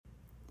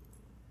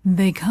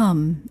They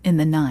come in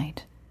the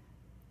night,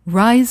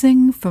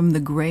 rising from the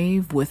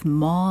grave with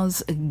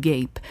maws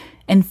agape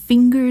and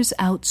fingers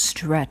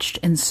outstretched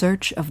in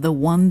search of the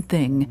one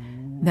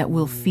thing that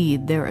will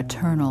feed their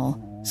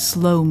eternal,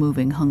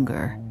 slow-moving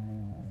hunger.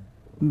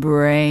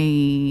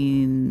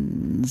 Brains.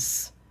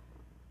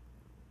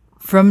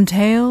 From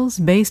tales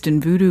based in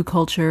voodoo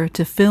culture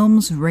to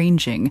films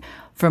ranging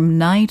from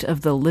Night of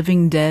the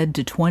Living Dead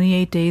to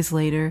 28 Days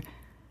Later,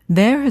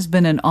 there has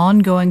been an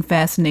ongoing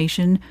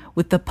fascination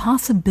with the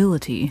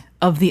possibility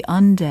of the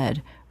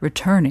undead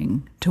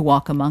returning to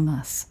walk among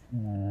us.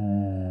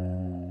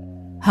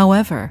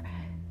 However,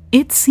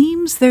 it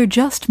seems there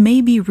just may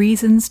be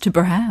reasons to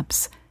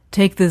perhaps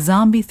take the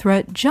zombie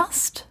threat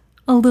just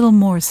a little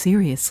more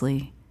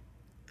seriously.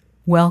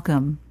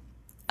 Welcome.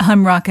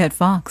 I'm Rockette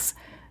Fox.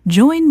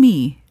 Join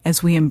me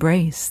as we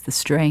embrace the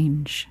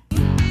strange.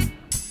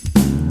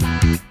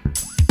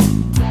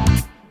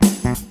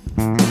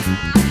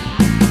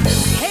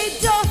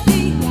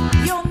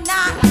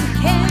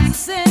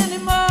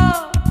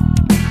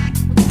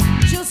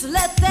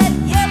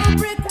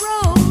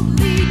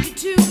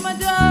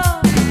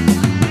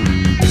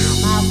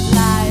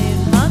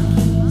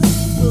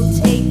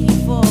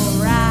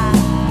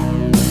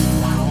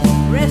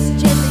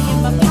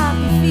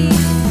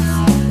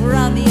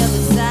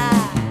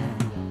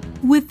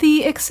 With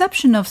the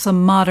exception of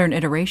some modern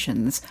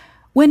iterations,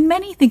 when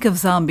many think of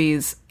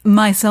zombies,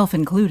 myself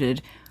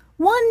included,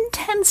 one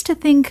tends to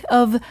think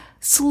of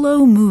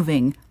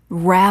slow-moving,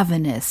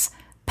 ravenous,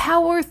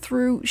 power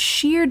through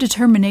sheer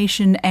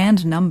determination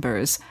and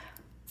numbers.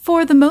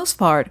 For the most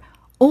part,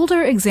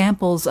 older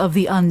examples of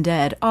the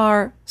undead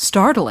are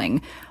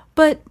startling,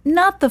 but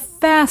not the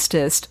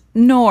fastest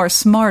nor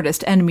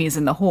smartest enemies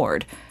in the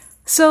horde.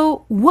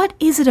 So what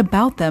is it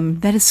about them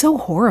that is so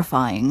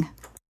horrifying?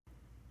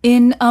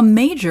 In a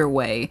major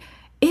way,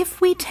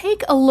 if we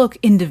take a look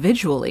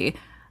individually,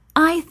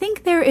 I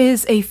think there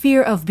is a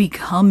fear of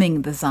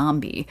becoming the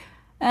zombie.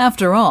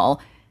 After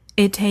all,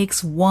 it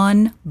takes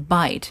one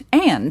bite,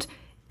 and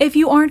if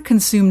you aren't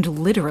consumed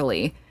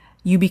literally,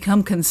 you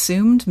become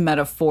consumed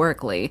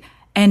metaphorically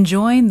and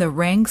join the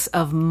ranks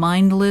of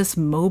mindless,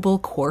 mobile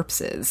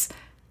corpses.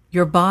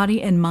 Your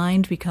body and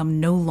mind become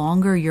no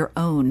longer your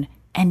own,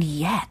 and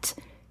yet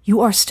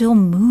you are still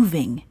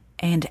moving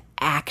and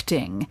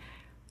acting.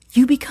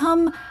 You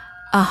become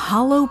a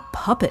hollow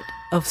puppet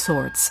of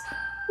sorts,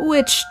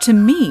 which, to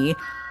me,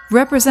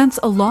 represents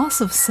a loss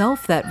of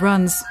self that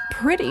runs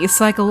pretty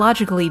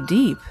psychologically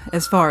deep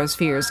as far as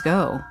fears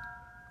go.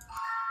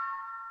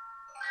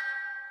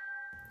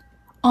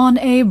 On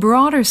a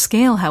broader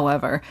scale,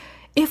 however,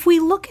 if we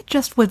look at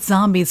just what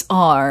zombies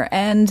are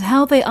and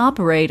how they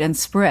operate and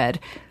spread,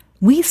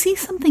 we see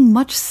something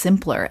much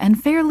simpler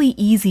and fairly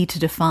easy to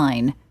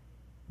define: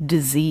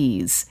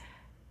 disease.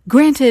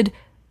 Granted,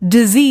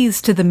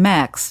 disease to the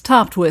max,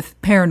 topped with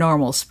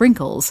paranormal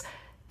sprinkles.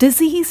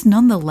 Disease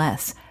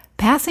nonetheless,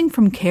 passing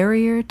from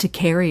carrier to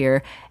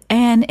carrier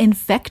and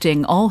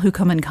infecting all who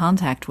come in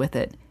contact with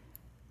it.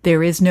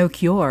 There is no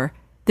cure,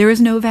 there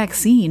is no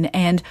vaccine,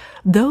 and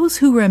those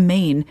who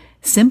remain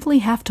simply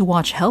have to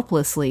watch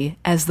helplessly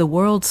as the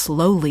world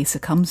slowly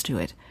succumbs to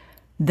it.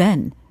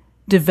 Then,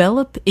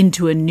 develop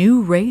into a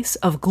new race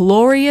of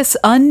glorious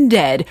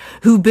undead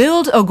who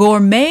build a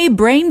gourmet,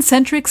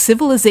 brain-centric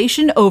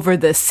civilization over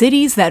the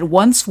cities that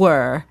once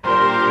were.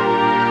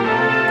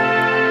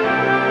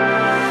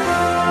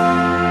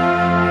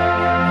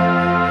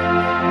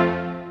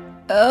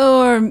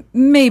 Or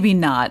maybe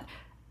not.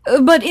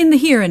 But in the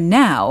here and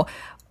now,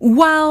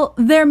 while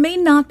there may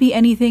not be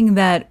anything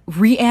that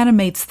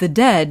reanimates the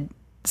dead,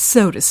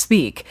 so to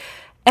speak,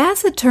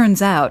 as it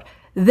turns out,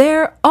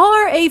 there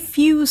are a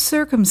few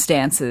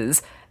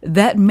circumstances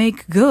that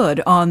make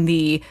good on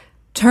the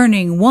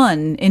turning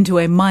one into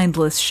a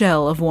mindless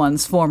shell of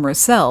one's former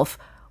self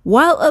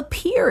while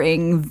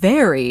appearing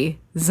very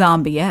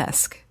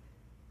zombie-esque.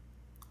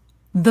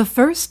 The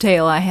first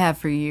tale I have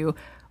for you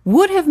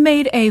would have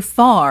made a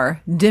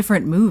far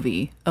different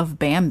movie of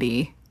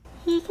Bambi.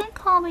 He can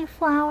call me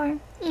Flower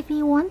if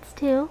he wants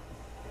to.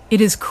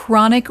 It is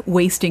chronic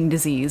wasting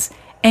disease,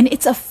 and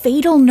it's a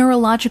fatal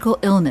neurological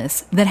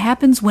illness that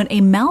happens when a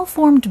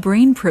malformed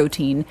brain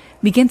protein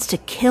begins to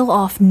kill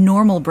off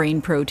normal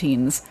brain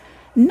proteins,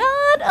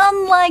 not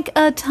unlike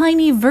a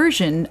tiny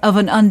version of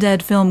an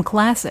undead film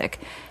classic.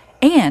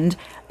 And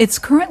it's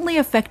currently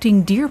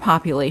affecting deer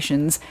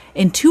populations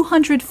in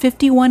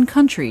 251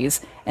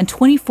 countries and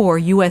 24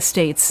 U.S.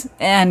 states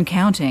and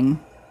counting.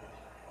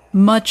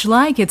 Much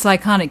like its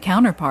iconic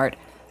counterpart,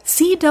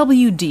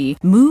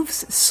 CWD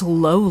moves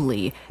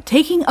slowly,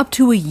 taking up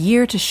to a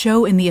year to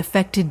show in the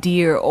affected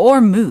deer or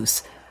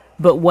moose.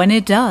 But when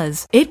it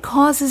does, it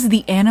causes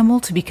the animal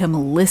to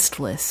become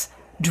listless,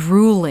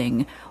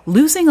 drooling,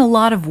 losing a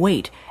lot of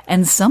weight,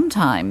 and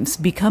sometimes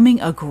becoming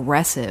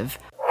aggressive.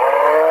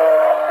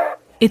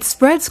 It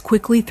spreads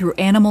quickly through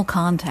animal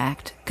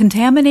contact,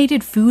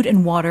 contaminated food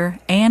and water,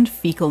 and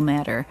fecal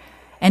matter.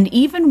 And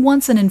even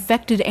once an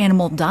infected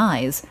animal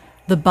dies,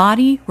 the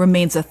body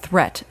remains a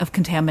threat of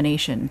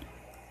contamination.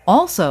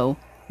 Also,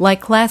 Like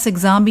classic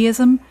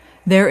zombieism,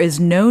 there is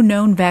no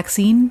known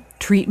vaccine,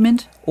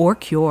 treatment, or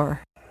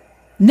cure.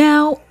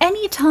 Now,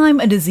 any time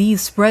a disease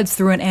spreads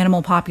through an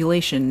animal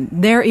population,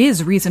 there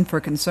is reason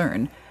for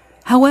concern.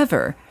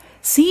 However,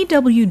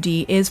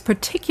 CWD is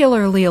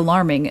particularly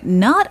alarming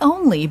not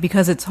only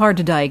because it's hard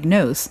to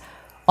diagnose.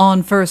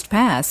 On first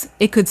pass,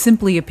 it could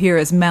simply appear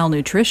as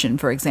malnutrition,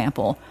 for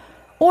example,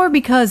 or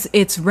because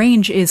its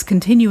range is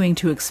continuing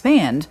to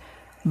expand,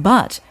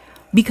 but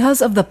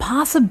because of the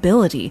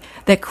possibility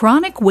that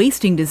chronic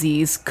wasting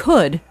disease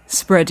could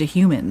spread to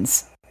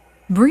humans.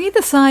 Breathe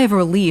a sigh of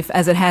relief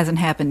as it hasn't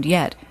happened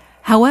yet.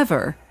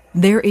 However,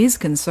 there is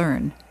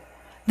concern.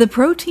 The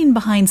protein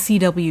behind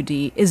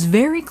CWD is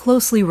very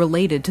closely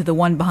related to the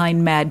one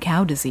behind mad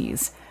cow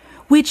disease,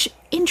 which,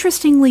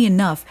 interestingly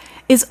enough,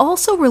 is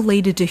also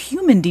related to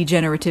human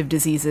degenerative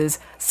diseases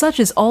such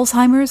as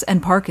Alzheimer's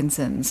and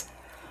Parkinson's.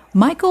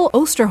 Michael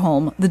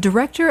Osterholm, the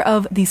director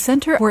of the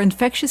Center for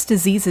Infectious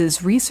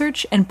Diseases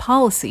Research and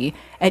Policy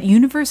at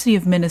University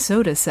of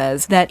Minnesota,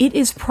 says that it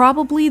is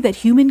probably that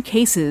human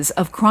cases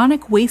of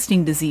chronic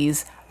wasting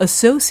disease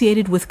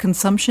associated with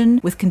consumption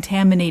with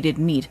contaminated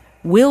meat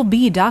will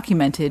be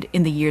documented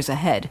in the years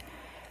ahead.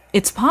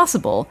 It's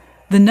possible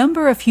the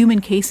number of human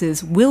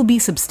cases will be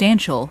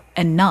substantial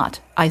and not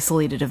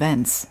isolated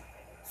events.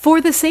 For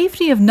the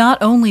safety of not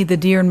only the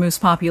deer and moose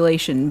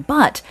population,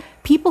 but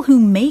people who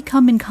may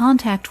come in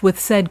contact with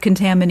said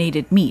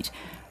contaminated meat,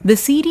 the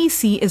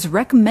CDC is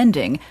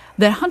recommending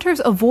that hunters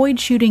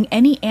avoid shooting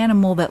any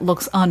animal that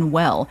looks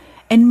unwell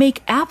and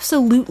make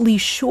absolutely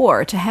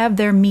sure to have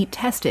their meat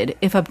tested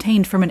if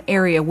obtained from an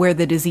area where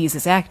the disease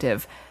is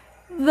active.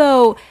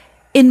 Though,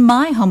 in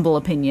my humble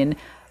opinion,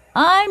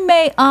 I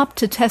may opt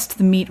to test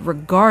the meat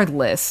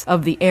regardless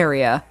of the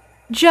area,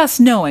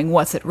 just knowing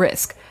what's at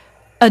risk.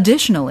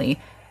 Additionally,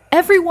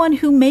 everyone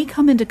who may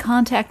come into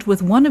contact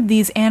with one of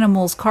these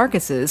animals'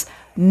 carcasses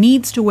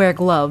needs to wear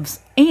gloves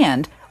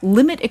and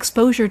limit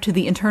exposure to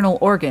the internal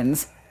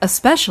organs,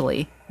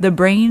 especially the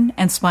brain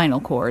and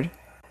spinal cord.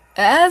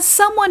 As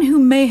someone who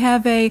may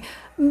have a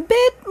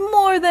bit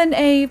more than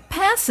a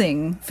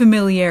passing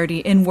familiarity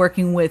in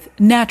working with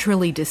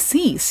naturally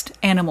deceased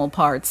animal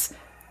parts,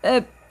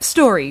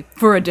 story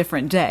for a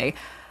different day,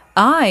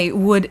 I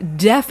would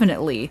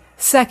definitely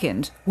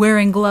second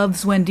wearing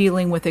gloves when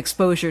dealing with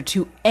exposure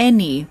to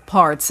any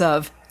parts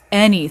of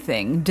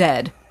anything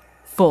dead.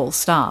 Full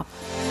stop.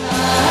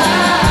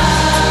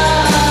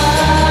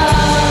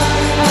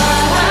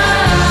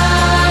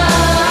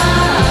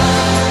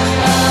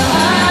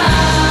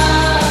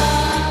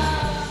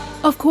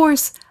 Of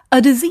course,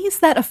 a disease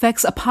that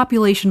affects a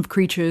population of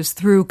creatures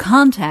through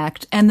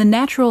contact and the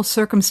natural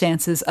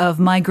circumstances of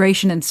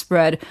migration and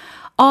spread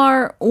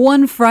are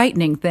one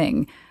frightening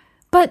thing.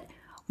 But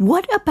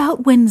what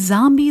about when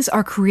zombies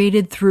are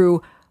created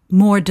through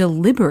more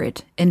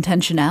deliberate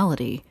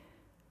intentionality?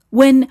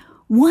 When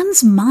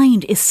one's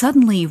mind is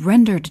suddenly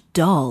rendered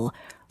dull,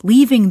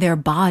 leaving their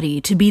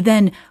body to be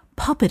then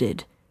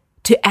puppeted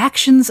to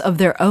actions of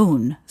their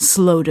own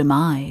slow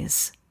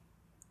demise.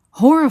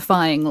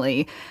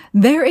 Horrifyingly,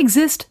 there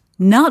exist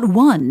not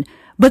one,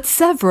 but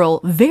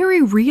several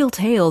very real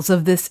tales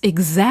of this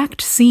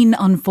exact scene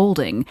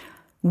unfolding.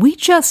 We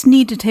just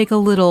need to take a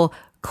little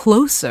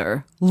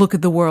closer look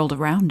at the world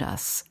around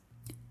us.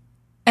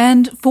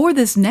 And for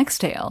this next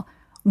tale,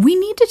 we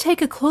need to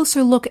take a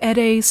closer look at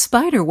a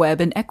spider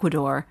web in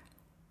Ecuador.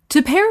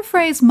 To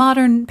paraphrase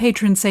modern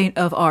patron saint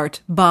of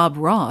art Bob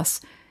Ross,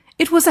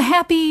 it was a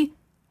happy,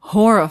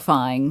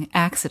 horrifying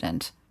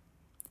accident.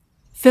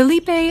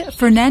 Felipe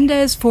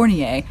Fernandez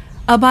Fournier,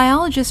 a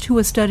biologist who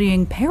was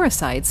studying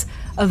parasites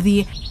of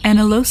the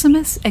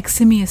Anelosamus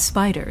eximius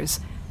spiders,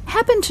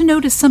 happened to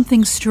notice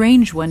something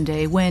strange one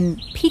day when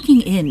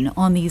peeking in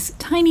on these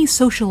tiny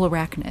social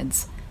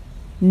arachnids.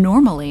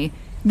 Normally,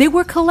 they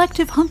were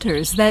collective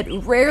hunters that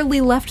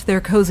rarely left their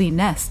cozy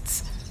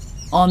nests.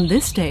 On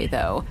this day,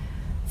 though,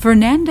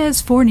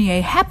 Fernandez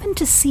Fournier happened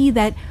to see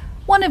that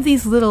one of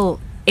these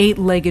little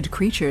 8-legged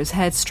creatures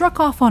had struck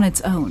off on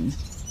its own.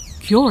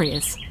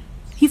 Curious,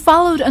 he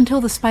followed until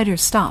the spider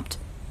stopped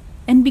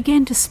and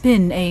began to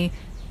spin a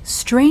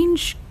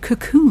strange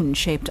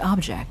cocoon-shaped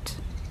object.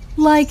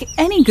 Like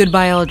any good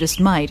biologist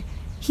might,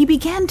 he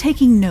began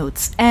taking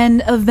notes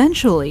and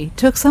eventually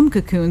took some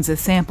cocoons as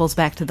samples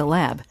back to the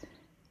lab.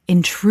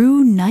 In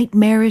true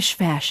nightmarish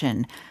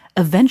fashion,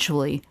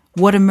 eventually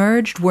what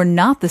emerged were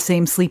not the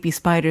same sleepy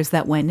spiders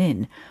that went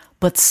in,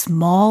 but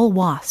small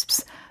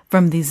wasps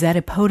from the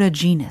Zetipoda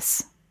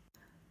genus.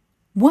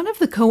 One of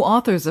the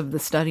co-authors of the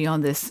study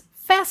on this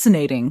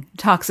fascinating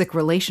toxic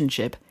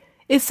relationship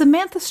is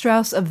Samantha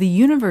Strauss of the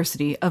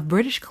University of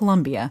British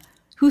Columbia,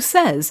 who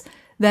says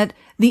that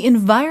the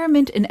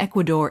environment in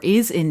Ecuador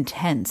is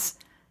intense,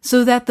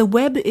 so that the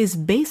web is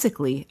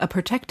basically a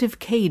protective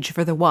cage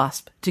for the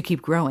wasp to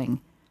keep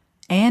growing.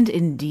 And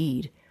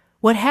indeed,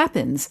 what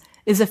happens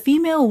is a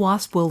female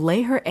wasp will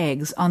lay her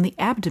eggs on the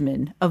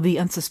abdomen of the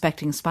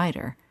unsuspecting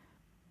spider.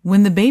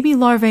 When the baby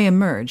larvae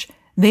emerge,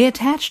 they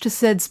attach to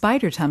said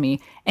spider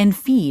tummy and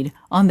feed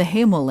on the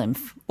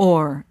hemolymph,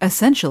 or,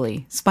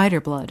 essentially,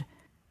 spider blood.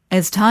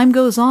 As time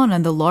goes on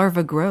and the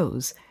larva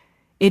grows,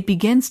 it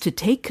begins to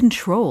take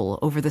control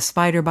over the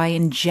spider by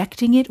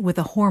injecting it with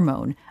a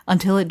hormone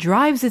until it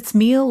drives its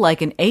meal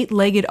like an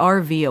 8-legged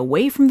RV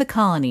away from the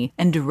colony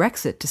and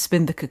directs it to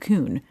spin the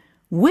cocoon,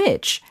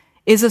 which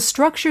is a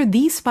structure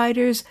these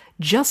spiders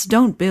just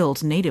don't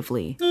build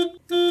natively.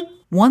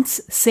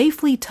 Once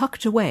safely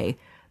tucked away,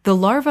 the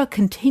larva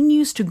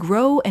continues to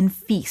grow and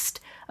feast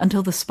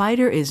until the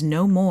spider is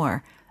no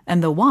more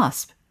and the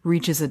wasp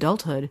reaches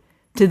adulthood,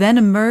 to then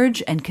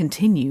emerge and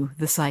continue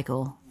the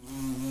cycle.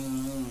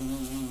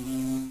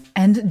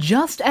 And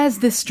just as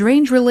this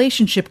strange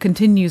relationship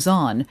continues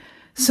on,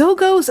 so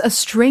goes a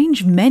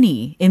strange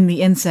many in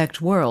the insect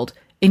world,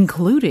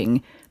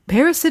 including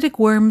parasitic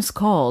worms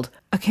called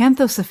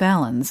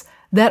acanthocephalans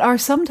that are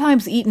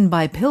sometimes eaten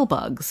by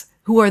pillbugs,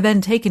 who are then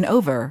taken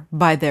over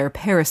by their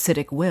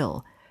parasitic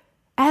will.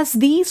 As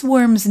these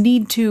worms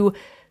need to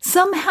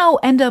somehow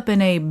end up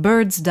in a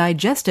bird's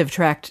digestive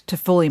tract to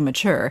fully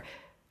mature,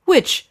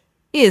 which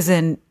is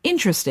an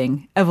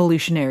interesting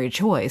evolutionary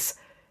choice,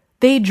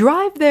 they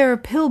drive their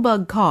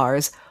pillbug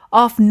cars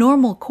off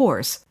normal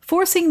course,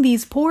 forcing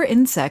these poor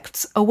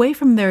insects away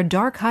from their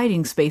dark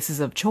hiding spaces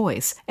of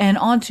choice and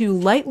onto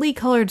lightly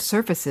colored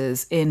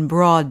surfaces in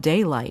broad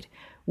daylight,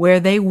 where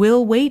they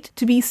will wait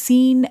to be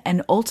seen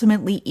and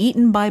ultimately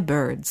eaten by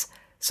birds,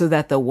 so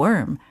that the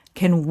worm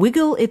can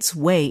wiggle its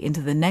way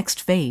into the next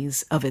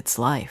phase of its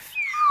life.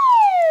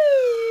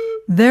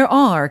 There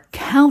are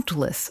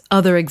countless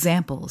other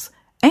examples,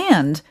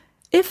 and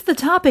if the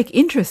topic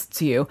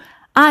interests you,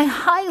 I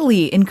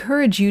highly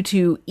encourage you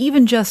to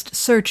even just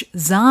search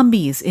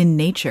zombies in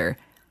nature.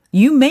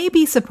 You may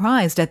be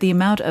surprised at the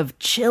amount of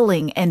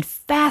chilling and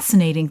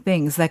fascinating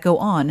things that go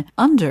on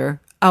under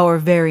our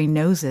very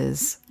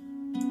noses.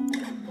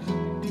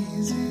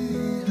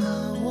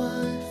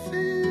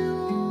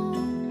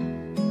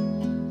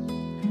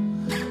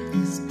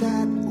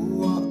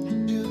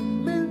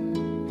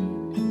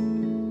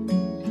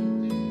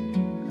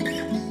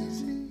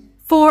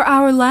 For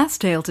our last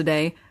tale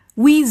today,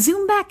 we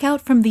zoom back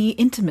out from the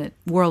intimate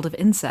world of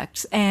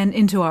insects and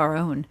into our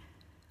own.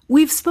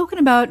 We've spoken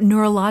about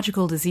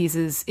neurological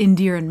diseases in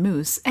deer and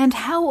moose and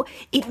how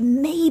it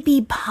may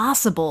be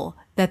possible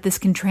that this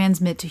can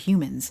transmit to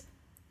humans.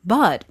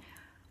 But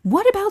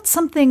what about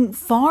something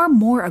far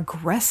more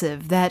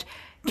aggressive that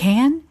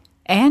can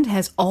and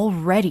has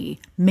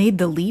already made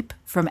the leap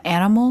from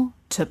animal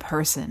to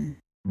person?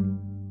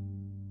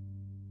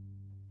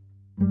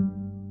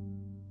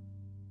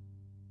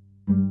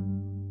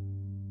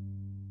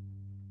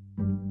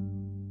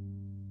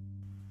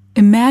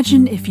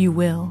 Imagine, if you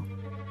will,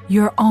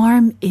 your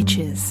arm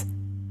itches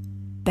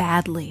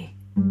badly.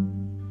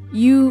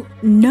 You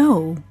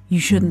know you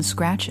shouldn't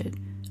scratch it,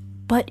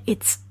 but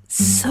it's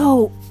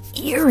so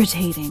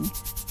irritating.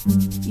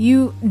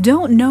 You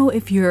don't know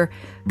if you're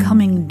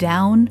coming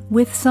down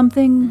with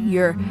something,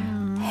 your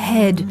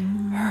head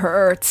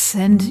hurts,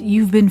 and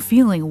you've been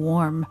feeling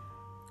warm.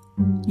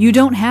 You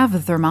don't have a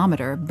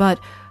thermometer, but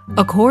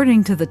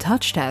according to the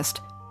touch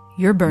test,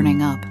 you're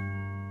burning up.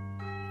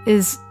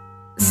 Is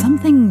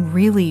something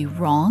really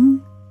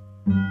wrong?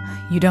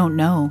 You don't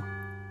know.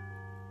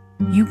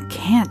 You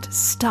can't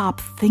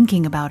stop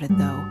thinking about it,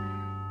 though.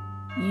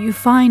 You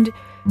find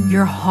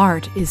your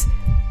heart is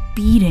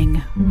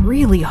beating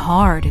really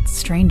hard at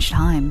strange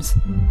times.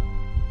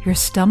 Your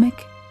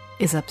stomach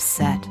is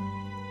upset.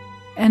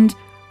 And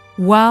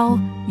while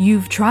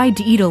you've tried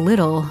to eat a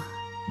little,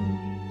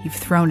 you've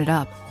thrown it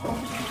up.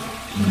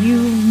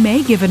 You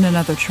may give it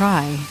another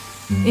try,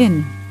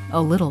 in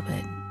a little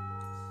bit.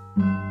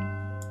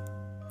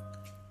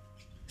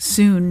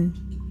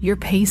 Soon, you're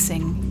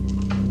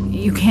pacing.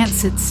 You can't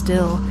sit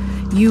still.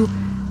 You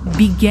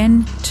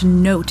begin to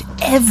note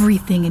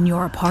everything in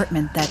your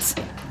apartment that's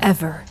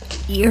ever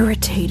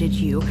irritated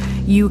you.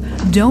 You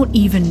don't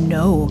even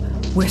know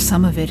where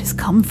some of it has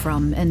come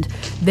from, and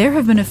there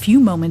have been a few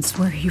moments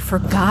where you've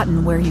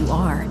forgotten where you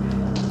are.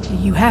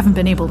 You haven't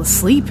been able to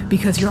sleep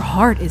because your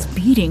heart is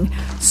beating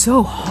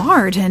so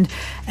hard, and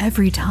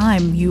every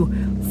time you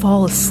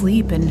fall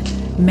asleep and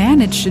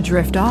manage to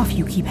drift off,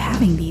 you keep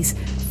having these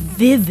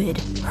vivid,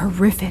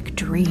 horrific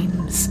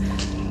dreams.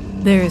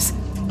 There's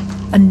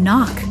a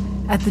knock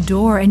at the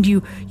door, and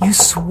you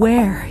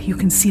swear you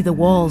can see the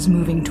walls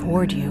moving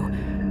toward you.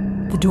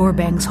 The door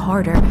bangs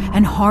harder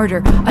and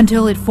harder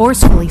until it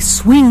forcefully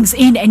swings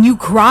in, and you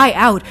cry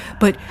out,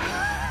 but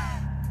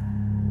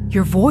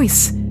your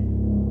voice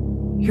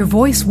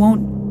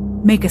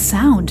won't make a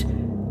sound.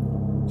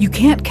 You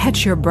can't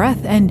catch your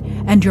breath,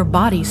 and your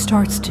body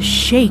starts to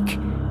shake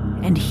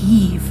and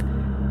heave.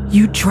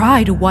 You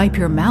try to wipe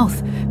your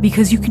mouth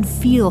because you can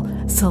feel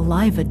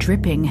saliva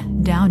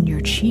dripping down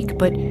your cheek,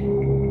 but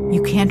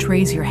you can't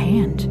raise your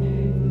hand.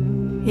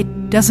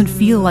 It doesn't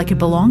feel like it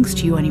belongs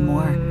to you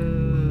anymore.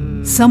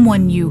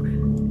 Someone you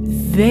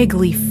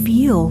vaguely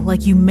feel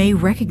like you may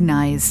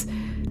recognize,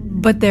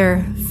 but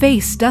their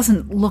face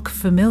doesn't look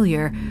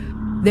familiar.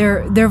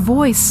 Their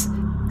voice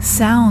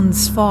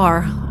sounds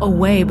far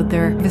away, but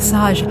their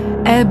visage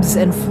ebbs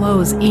and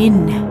flows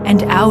in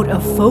and out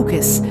of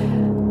focus.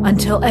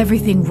 until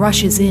everything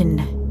rushes in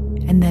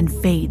and then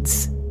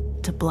fades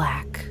to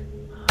black.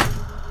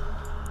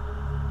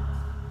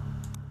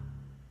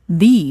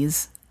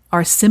 These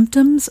are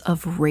symptoms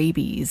of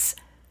rabies.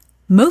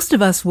 Most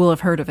of us will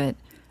have heard of it.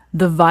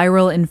 The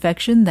viral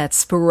infection that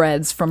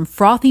spreads from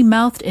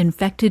frothy-mouthed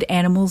infected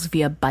animals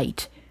via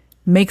bite,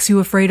 makes you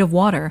afraid of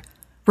water,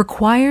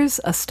 requires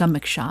a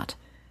stomach shot.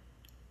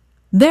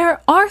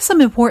 There are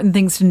some important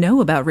things to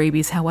know about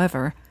rabies,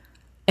 however.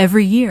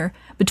 Every year,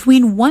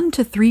 between 1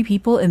 to 3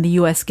 people in the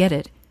U.S. get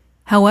it.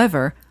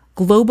 However,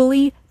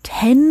 globally,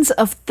 tens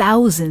of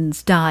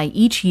thousands die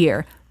each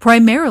year,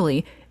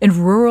 primarily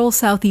in rural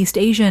Southeast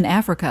Asia and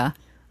Africa,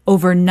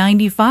 over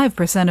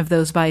 95% of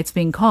those bites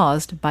being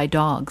caused by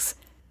dogs.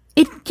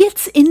 It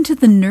gets into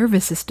the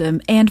nervous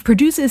system and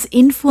produces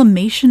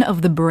inflammation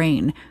of the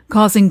brain,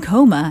 causing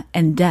coma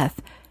and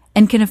death,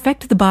 and can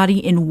affect the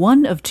body in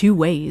one of 2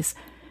 ways: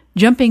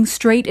 jumping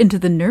straight into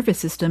the nervous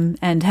system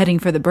and heading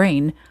for the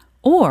brain,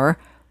 or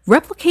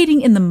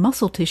replicating in the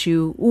muscle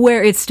tissue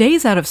where it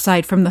stays out of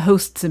sight from the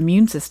host's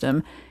immune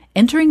system,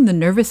 entering the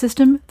nervous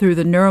system through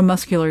the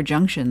neuromuscular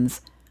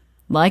junctions.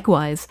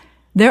 Likewise,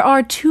 there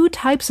are 2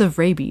 types of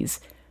rabies: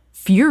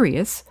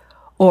 furious,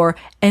 or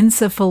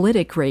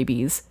encephalitic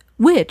rabies,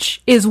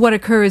 which is what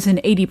occurs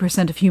in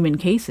 80% of human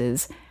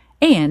cases,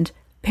 and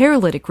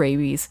paralytic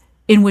rabies,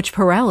 in which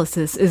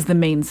paralysis is the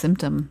main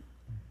symptom.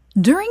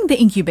 During the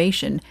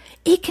incubation,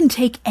 it can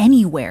take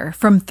anywhere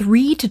from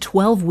 3 to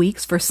 12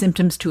 weeks for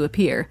symptoms to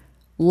appear,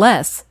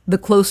 less the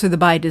closer the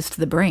bite is to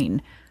the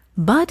brain.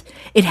 But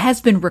it has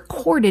been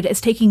recorded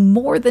as taking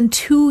more than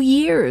 2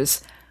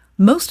 years.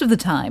 Most of the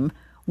time,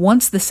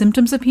 once the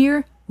symptoms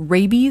appear,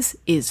 rabies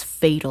is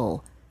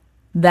fatal.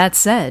 That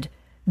said,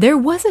 there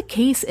was a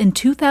case in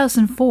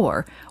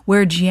 2004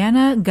 where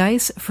Gianna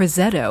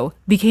Gais-Frazzetto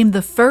became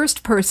the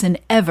first person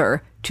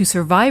ever to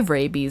survive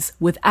rabies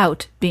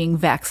without being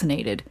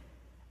vaccinated.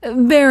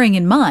 Bearing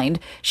in mind,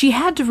 she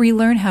had to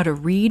relearn how to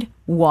read,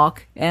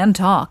 walk, and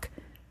talk.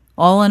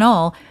 All in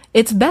all,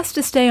 it's best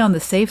to stay on the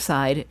safe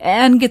side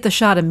and get the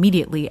shot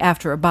immediately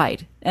after a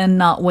bite, and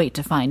not wait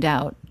to find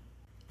out.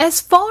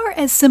 As far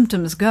as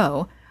symptoms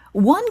go,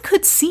 one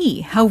could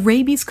see how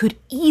rabies could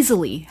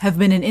easily have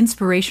been an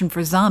inspiration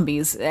for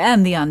zombies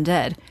and the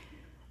undead.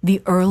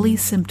 The early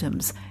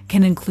symptoms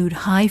can include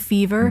high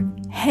fever,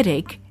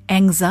 headache,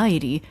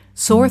 anxiety,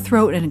 sore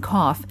throat and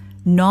cough,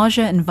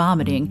 nausea and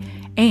vomiting,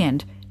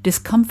 and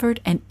discomfort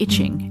and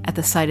itching at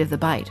the site of the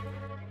bite.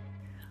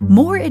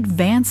 More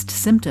advanced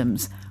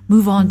symptoms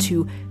move on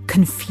to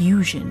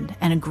confusion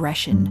and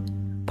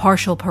aggression,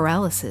 partial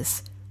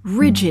paralysis,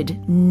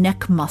 rigid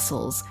neck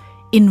muscles,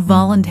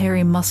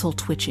 involuntary muscle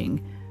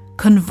twitching,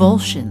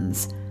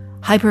 convulsions,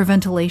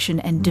 hyperventilation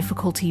and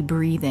difficulty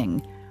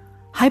breathing,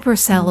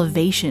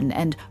 hypersalivation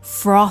and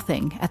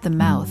frothing at the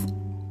mouth,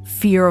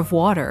 fear of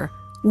water,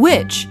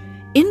 which,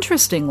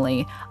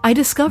 interestingly, I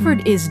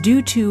discovered is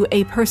due to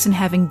a person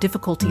having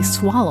difficulty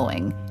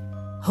swallowing,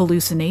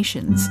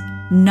 hallucinations,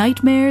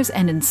 nightmares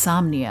and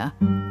insomnia,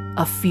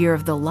 a fear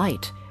of the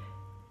light,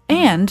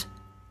 and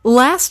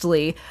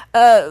lastly,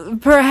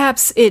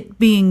 perhaps it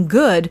being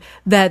good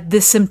that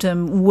this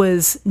symptom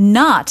was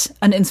not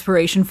an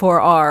inspiration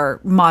for our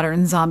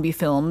modern zombie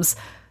films,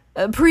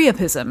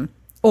 priapism,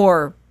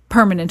 or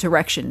permanent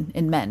erection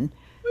in men.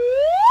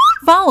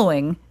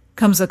 Following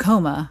comes a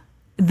coma,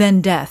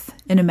 then death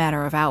in a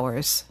matter of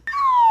hours.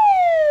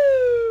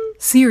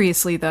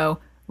 Seriously though,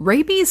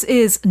 rabies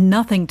is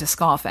nothing to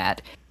scoff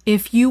at.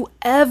 If you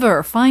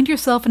ever find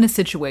yourself in a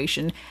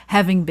situation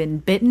having been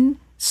bitten,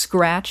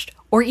 scratched,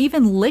 or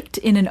even licked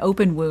in an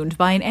open wound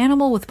by an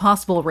animal with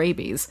possible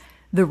rabies,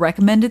 the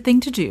recommended thing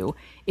to do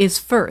is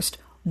first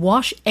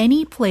wash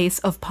any place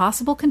of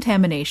possible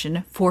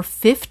contamination for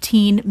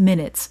 15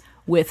 minutes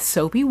with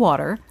soapy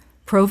water,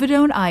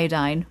 povidone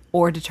iodine,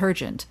 or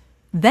detergent.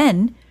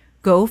 Then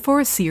go for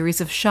a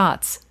series of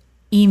shots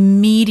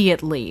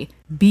immediately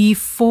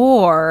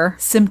before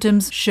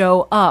symptoms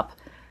show up.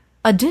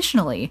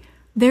 Additionally,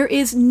 there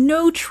is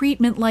no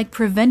treatment like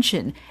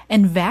prevention,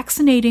 and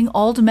vaccinating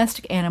all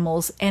domestic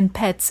animals and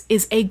pets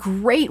is a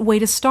great way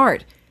to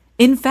start.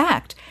 In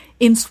fact,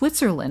 in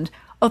Switzerland,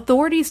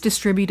 authorities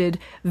distributed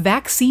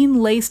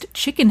vaccine-laced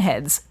chicken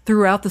heads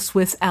throughout the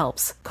Swiss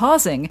Alps,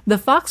 causing the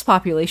fox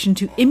population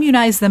to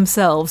immunize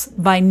themselves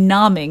by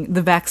nomming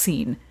the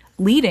vaccine,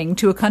 leading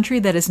to a country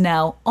that is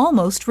now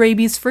almost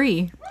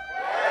rabies-free.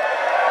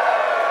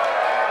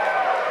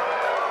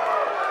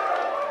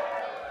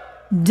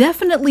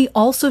 Definitely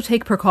also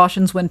take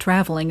precautions when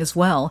traveling as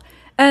well,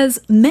 as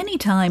many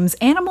times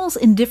animals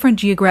in different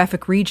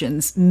geographic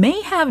regions may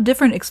have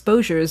different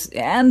exposures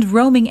and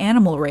roaming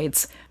animal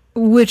rates,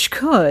 which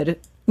could,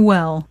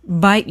 well,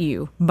 bite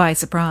you by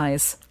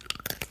surprise.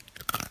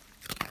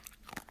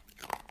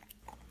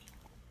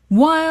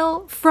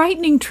 While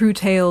frightening true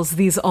tales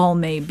these all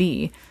may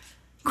be,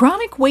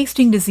 chronic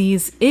wasting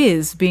disease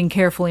is being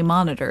carefully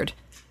monitored.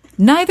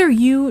 Neither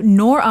you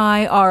nor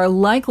I are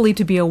likely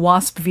to be a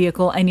wasp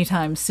vehicle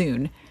anytime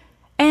soon,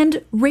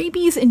 and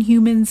rabies in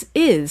humans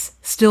is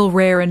still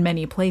rare in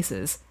many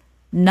places.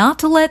 Not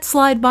to let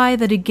slide by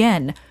that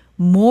again,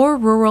 more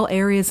rural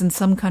areas in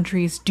some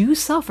countries do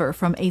suffer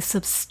from a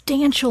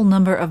substantial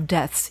number of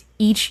deaths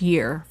each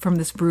year from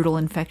this brutal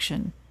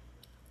infection.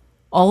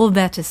 All of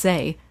that to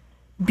say,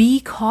 be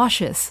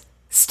cautious,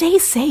 stay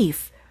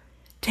safe.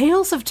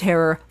 Tales of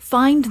terror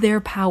find their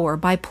power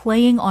by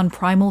playing on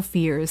primal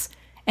fears,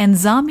 and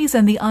zombies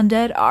and the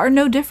undead are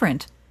no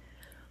different.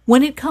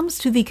 When it comes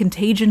to the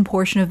contagion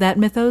portion of that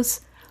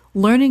mythos,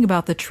 learning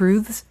about the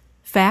truths,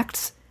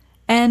 facts,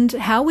 and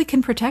how we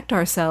can protect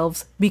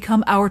ourselves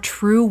become our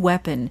true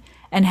weapon,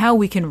 and how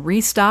we can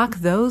restock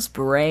those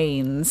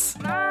brains.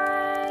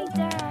 My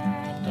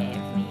dad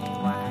gave me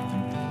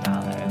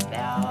 $1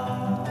 bill,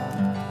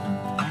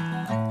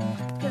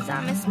 'cause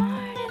I'm his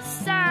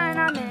smartest son,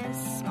 I'm his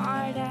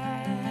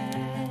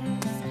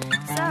smartest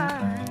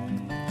son.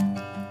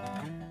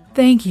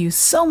 Thank you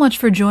so much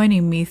for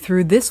joining me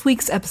through this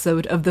week's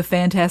episode of The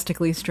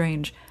Fantastically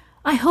Strange.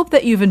 I hope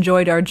that you've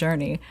enjoyed our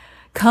journey.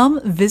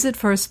 Come visit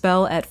for a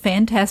spell at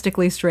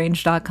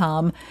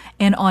fantasticallystrange.com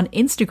and on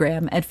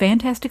Instagram at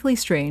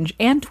fantasticallystrange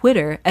and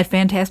Twitter at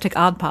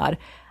fantasticoddpod.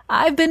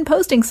 I've been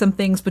posting some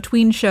things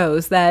between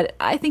shows that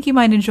I think you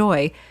might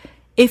enjoy.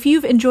 If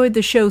you've enjoyed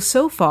the show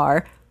so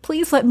far,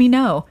 please let me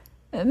know.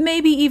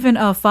 Maybe even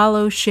a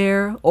follow,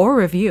 share, or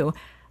review.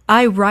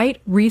 I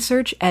write,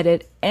 research,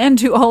 edit, and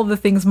do all of the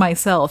things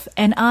myself,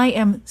 and I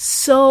am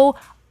so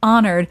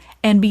honored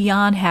and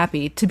beyond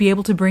happy to be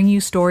able to bring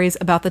you stories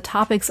about the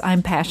topics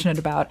I'm passionate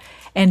about,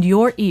 and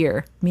your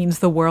ear means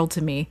the world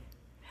to me.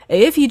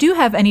 If you do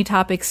have any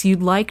topics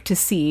you'd like to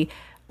see,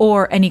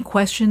 or any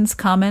questions,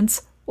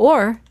 comments,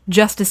 or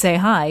just to say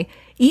hi,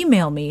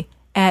 email me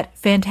at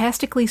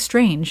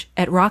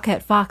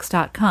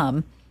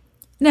fantasticallystrange@rocketfox.com.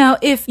 Now,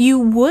 if you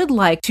would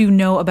like to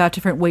know about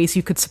different ways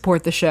you could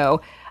support the show,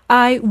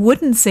 I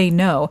wouldn't say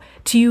no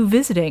to you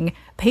visiting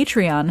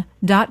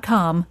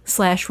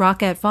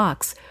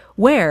patreon.com/rocketfox,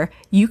 where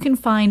you can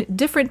find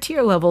different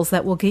tier levels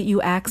that will get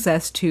you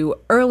access to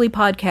early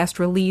podcast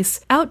release,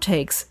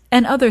 outtakes,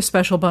 and other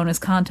special bonus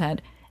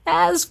content,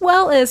 as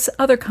well as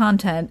other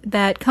content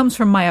that comes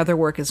from my other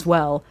work as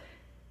well.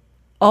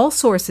 All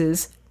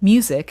sources,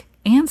 music,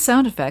 and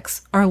sound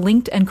effects are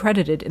linked and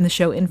credited in the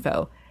show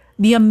info.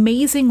 The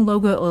amazing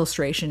logo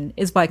illustration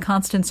is by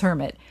Constance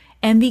Hermit,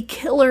 and the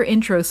killer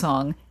intro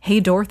song, Hey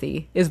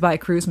Dorothy, is by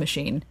Cruise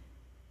Machine.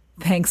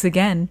 Thanks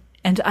again,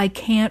 and I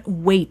can't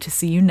wait to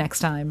see you next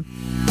time.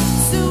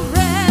 So